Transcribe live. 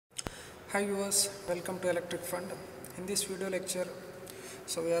Hi viewers, welcome to Electric Fund. In this video lecture,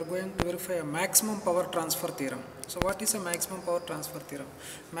 we are going to verify a maximum power transfer theorem. So what is a maximum power transfer theorem?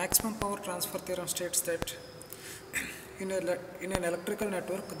 Maximum power transfer theorem states that in an electrical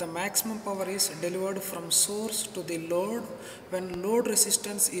network, the maximum power is delivered from source to the load when load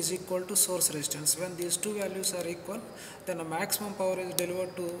resistance is equal to source resistance. When these two values are equal, then the maximum power is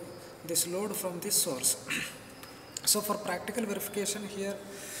delivered to this load from this source. So for practical verification here,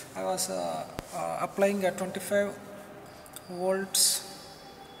 I was applying a 25 volts.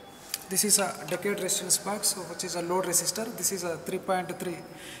 This is a decade resistance box, which is a load resistor. This is a 3.3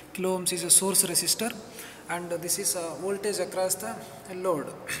 kilo ohms is a source resistor, and this is a voltage across the load.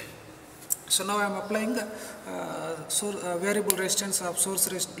 So now I am applying variable resistance of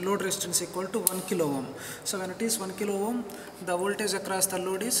load resistance equal to 1 kilo ohm. So when it is 1 kilo ohm, the voltage across the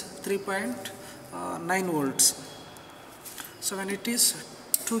load is 3.9 volts. So when it is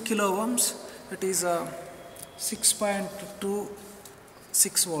 2 kilo ohms, it is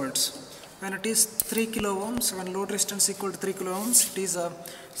 6.26 volts. When it is 3 kilo ohms, when load resistance equal to 3 kilo ohms, it is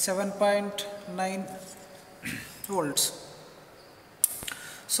 7.9 volts.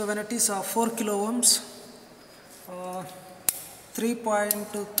 So when it is 4 kilo ohms,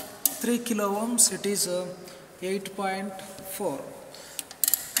 3.3 kilo ohms, it is 8.4.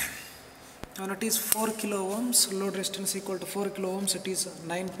 When it is 4 kilo ohms, load resistance equal to 4 kilo ohms, it is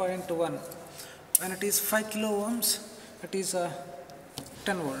 9.1. When it is 5 kilo ohms, it is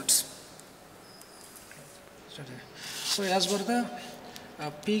 10 volts. So as per the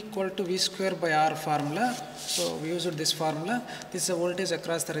P equal to V square by R formula, so we used this formula. This is a voltage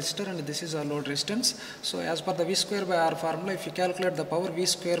across the resistor and this is a load resistance. So as per the V square by R formula, if you calculate the power V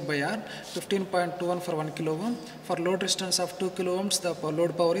square by R, 15.21 for 1 kilo ohm. For load resistance of 2 kilo ohms, the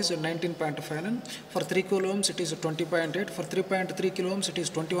load power is 19.5. For 3 kilo ohms, it is 20.8. For 3.3 kilo ohms, it is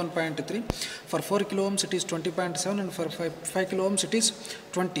 21.3. For 4 kilo ohms, it is 20.7, and for 5 kilo ohms, it is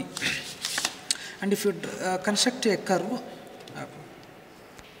 20. And if you construct a curve,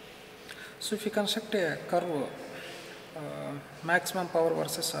 so if you construct a curve, maximum power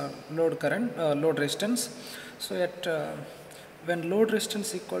versus load current, load resistance. So at when load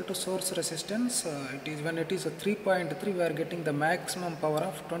resistance equal to source resistance, it is when it is 3.3, we are getting the maximum power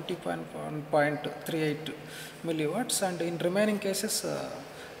of 20.38 milliwatts. And in remaining cases,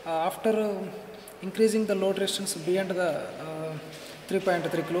 after increasing the load resistance beyond the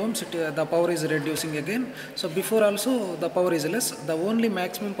 3.3 kilo ohms, the power is reducing again. So before also the power is less. The only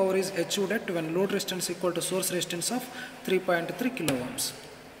maximum power is achieved at when load resistance equal to source resistance of 3.3 kilo ohms.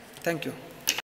 Thank you.